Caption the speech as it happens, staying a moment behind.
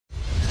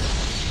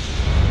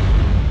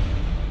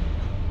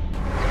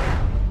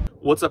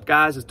What's up,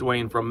 guys? It's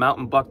Dwayne from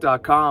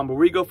mountainbuck.com, where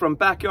we go from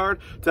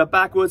backyard to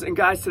backwoods. And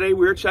guys, today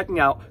we're checking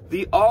out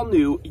the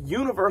all-new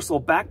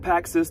universal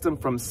backpack system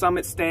from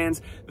Summit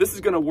Stands. This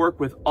is going to work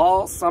with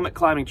all Summit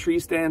climbing tree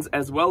stands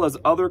as well as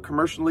other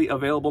commercially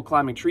available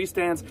climbing tree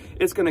stands.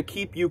 It's going to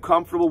keep you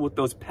comfortable with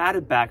those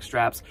padded back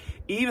straps,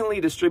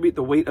 evenly distribute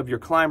the weight of your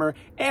climber,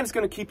 and it's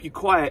going to keep you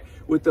quiet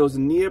with those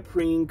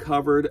neoprene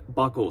covered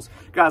buckles.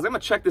 Guys, I'm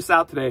going to check this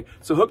out today,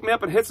 so hook me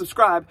up and hit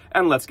subscribe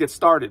and let's get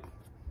started.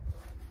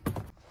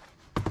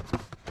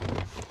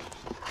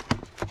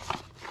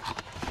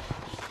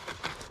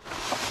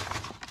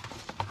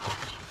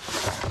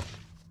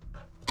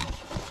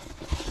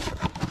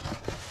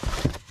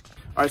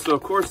 All right, so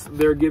of course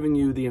they're giving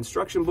you the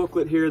instruction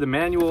booklet here, the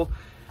manual,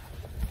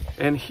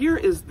 and here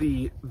is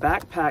the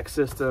backpack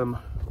system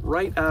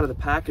right out of the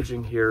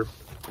packaging here.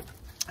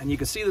 And you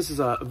can see this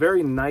is a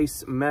very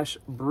nice mesh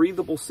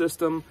breathable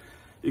system.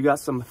 You got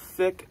some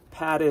thick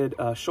padded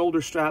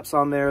shoulder straps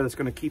on there that's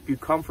going to keep you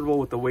comfortable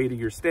with the weight of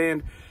your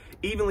stand.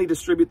 Evenly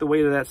distribute the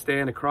weight of that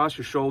stand across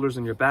your shoulders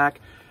and your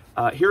back.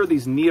 Here are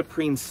these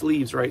neoprene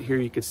sleeves right here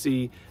you can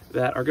see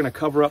that are going to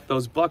cover up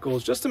those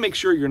buckles just to make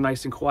sure you're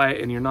nice and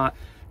quiet and you're not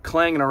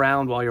clanging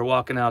around while you're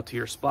walking out to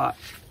your spot.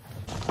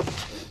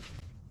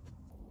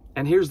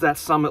 And here's that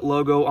Summit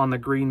logo on the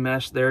green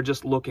mesh there,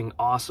 just looking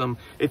awesome.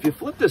 If you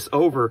flip this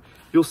over,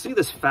 you'll see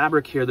this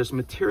fabric here. This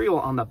material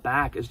on the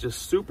back is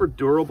just super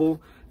durable,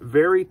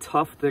 very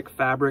tough, thick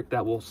fabric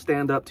that will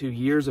stand up to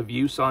years of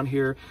use on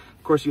here.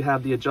 Of course, you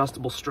have the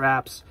adjustable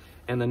straps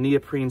and the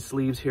neoprene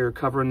sleeves here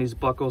covering these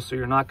buckles so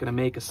you're not going to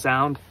make a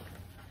sound.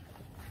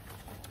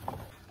 All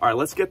right,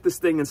 let's get this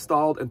thing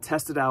installed and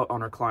test it out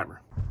on our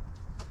climber.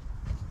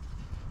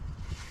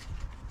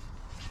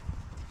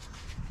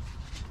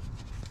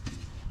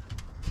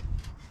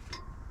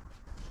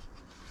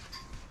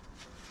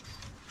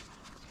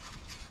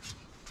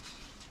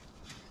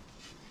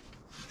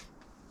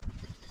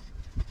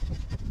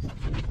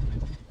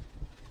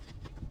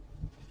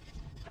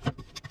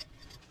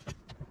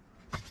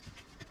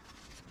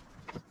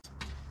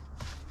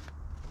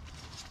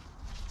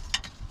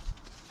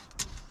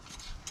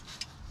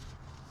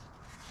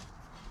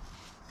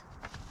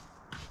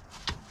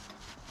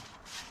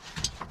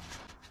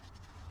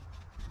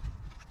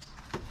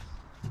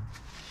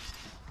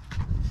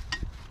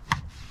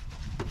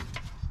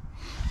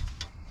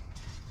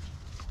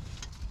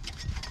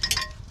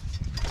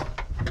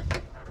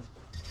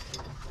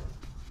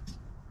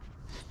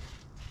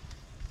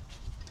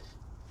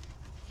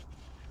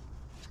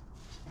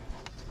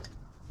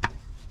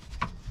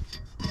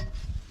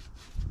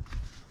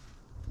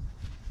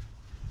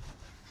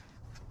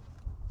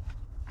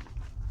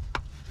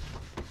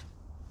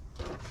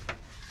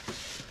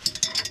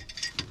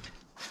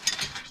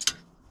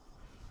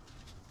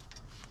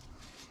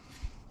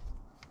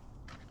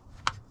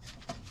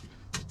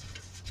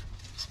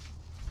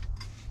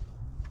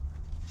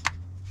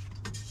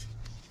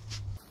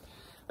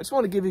 I just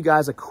want to give you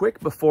guys a quick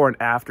before and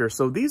after.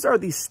 So these are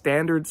the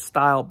standard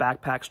style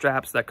backpack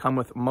straps that come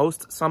with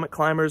most Summit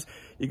climbers.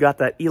 You got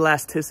that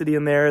elasticity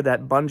in there,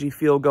 that bungee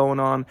feel going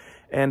on,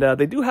 and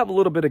they do have a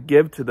little bit of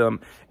give to them.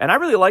 And I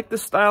really like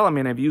this style. I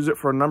mean, I've used it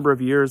for a number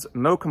of years,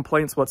 no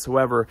complaints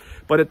whatsoever,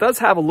 but it does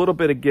have a little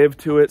bit of give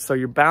to it. So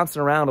you're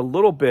bouncing around a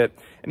little bit,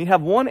 and you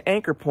have one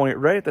anchor point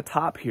right at the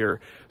top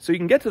here. So you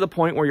can get to the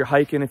point where you're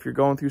hiking if you're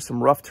going through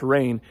some rough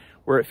terrain,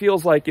 where it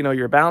feels like, you know,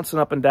 you're bouncing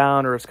up and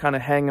down or it's kind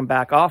of hanging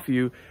back off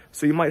you.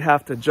 So you might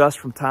have to adjust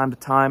from time to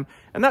time,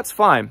 and that's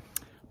fine.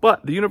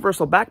 But the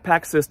universal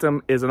backpack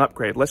system is an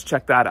upgrade. Let's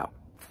check that out.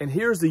 And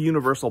here's the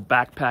universal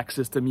backpack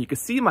system. You can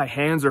see my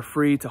hands are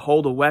free to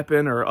hold a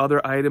weapon or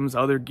other items,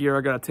 other gear I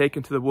gotta take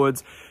into the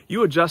woods.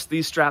 You adjust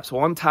these straps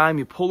one time,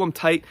 you pull them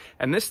tight,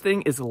 and this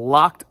thing is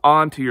locked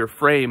onto your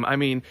frame. I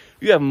mean,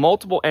 you have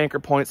multiple anchor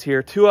points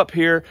here, 2 up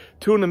here,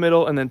 2 in the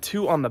middle, and then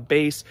 2 on the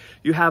base.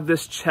 You have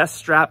this chest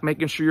strap,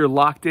 making sure you're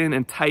locked in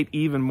and tight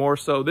even more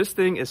so. This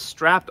thing is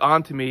strapped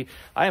onto me.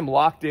 I am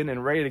locked in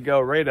and ready to go,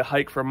 ready to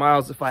hike for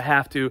miles if I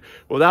have to,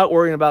 without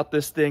worrying about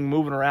this thing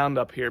moving around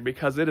up here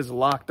because it is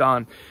locked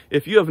on.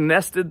 If you have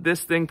nested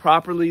this thing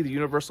properly, the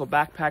universal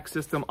backpack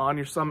system on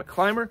your Summit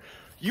climber,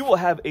 you will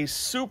have a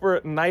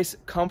super nice,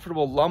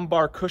 comfortable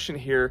lumbar cushion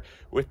here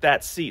with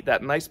that seat,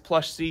 that nice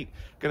plush seat.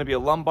 Going to be a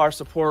lumbar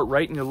support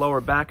right in your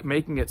lower back,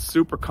 making it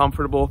super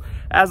comfortable.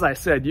 As I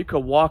said, you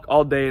could walk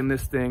all day in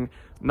this thing,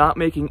 not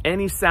making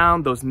any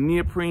sound. Those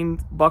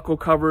neoprene buckle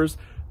covers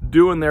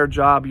doing their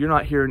job. You're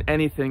not hearing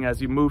anything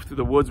as you move through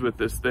the woods with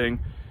this thing.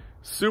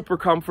 Super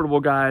comfortable,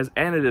 guys,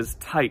 and it is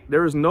tight.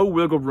 There is no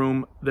wiggle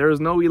room. There is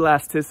no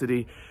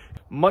elasticity.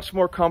 Much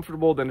more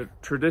comfortable than a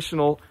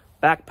traditional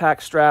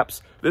backpack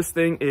straps. This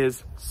thing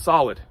is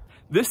solid.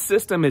 This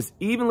system is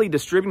evenly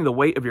distributing the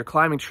weight of your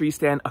climbing tree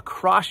stand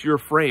across your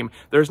frame.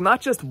 There's not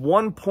just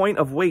one point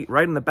of weight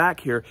right in the back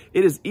here.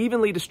 It is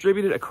evenly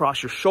distributed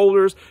across your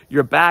shoulders,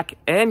 your back,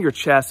 and your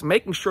chest,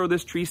 making sure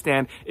this tree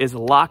stand is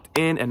locked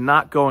in and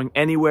not going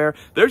anywhere.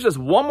 There's just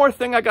one more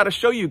thing I gotta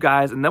show you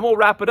guys, and then we'll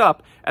wrap it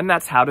up, and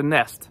that's how to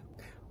nest.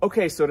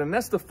 Okay, so to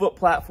nest the foot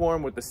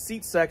platform with the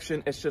seat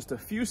section, it's just a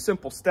few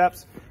simple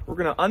steps. We're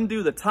gonna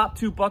undo the top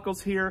 2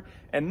 buckles here,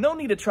 and no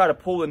need to try to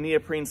pull the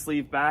neoprene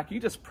sleeve back. You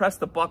just press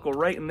the buckle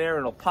right in there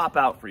and it'll pop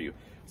out for you.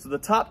 So the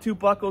top 2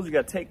 buckles, you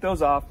gotta take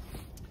those off,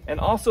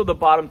 and also the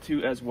bottom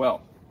 2 as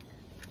well.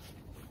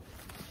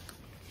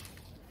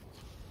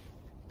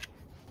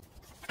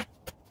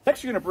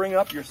 Next, you're gonna bring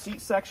up your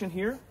seat section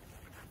here.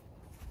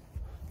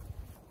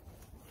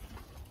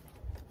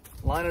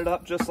 Line it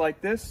up just like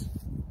this,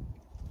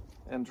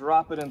 and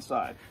drop it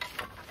inside.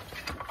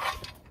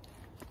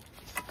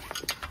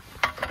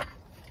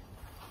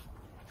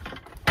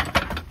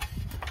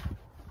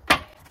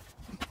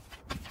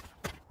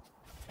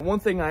 One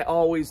thing I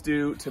always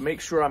do to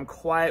make sure I'm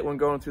quiet when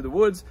going through the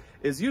woods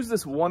is use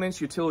this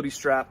 1-inch utility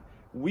strap,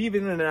 weave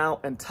it in and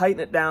out, and tighten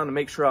it down to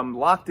make sure I'm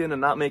locked in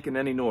and not making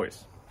any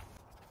noise.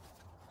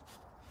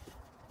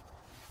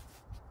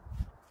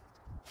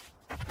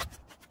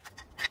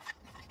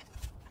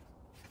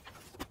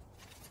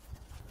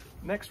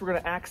 Next, we're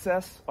going to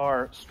access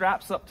our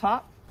straps up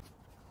top.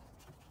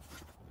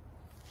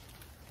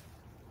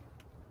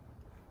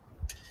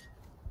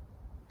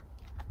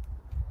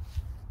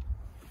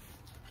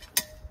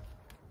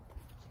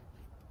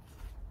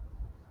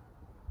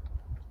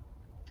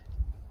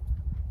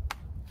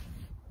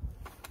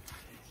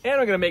 And I'm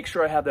going to make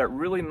sure I have that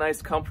really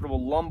nice,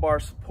 comfortable lumbar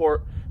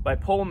support by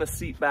pulling the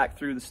seat back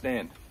through the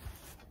stand.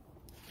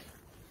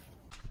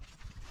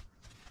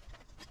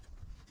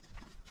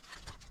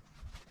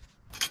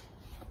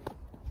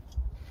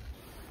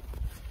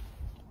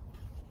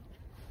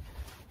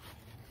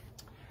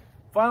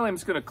 Finally, I'm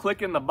just going to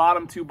click in the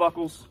bottom 2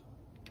 buckles.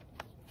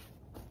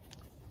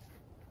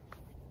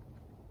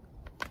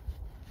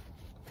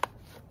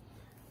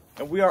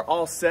 And we are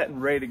all set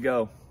and ready to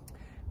go.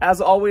 As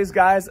always,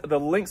 guys, the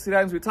links to the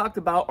items we talked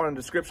about are in the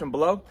description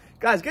below.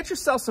 Guys, get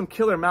yourself some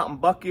killer mountain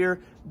buck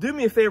gear. Do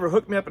me a favor,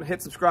 hook me up and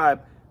hit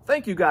subscribe.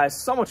 Thank you guys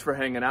so much for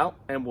hanging out,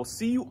 and we'll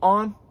see you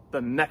on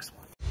the next one.